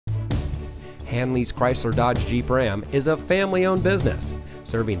Hanlees Chrysler Dodge Jeep Ram is a family-owned business,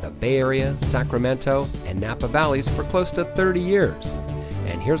 serving the Bay Area, Sacramento, and Napa Valleys for close to 30 years.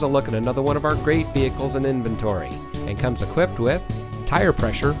 And here's a look at another one of our great vehicles in inventory, and comes equipped with tire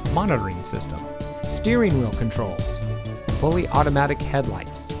pressure monitoring system, steering wheel controls, fully automatic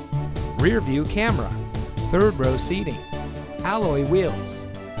headlights, rear view camera, third row seating, alloy wheels,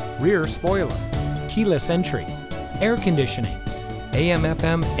 rear spoiler, keyless entry, air conditioning,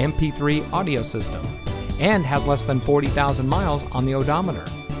 AM/FM MP3 audio system, and has less than 40,000 miles on the odometer.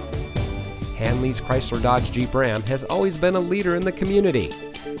 Hanlees Chrysler Dodge Jeep Ram has always been a leader in the community,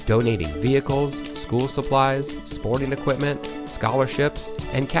 donating vehicles, school supplies, sporting equipment, scholarships,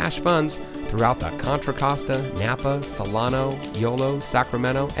 and cash funds throughout the Contra Costa, Napa, Solano, Yolo,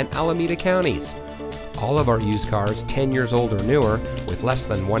 Sacramento, and Alameda counties. All of our used cars 10 years old or newer with less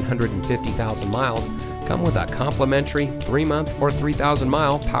than 150,000 miles come with a complimentary 3-month or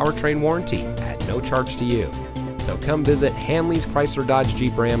 3,000-mile powertrain warranty at no charge to you. So come visit Hanlees Chrysler Dodge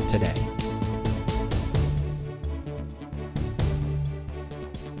Jeep Ram today.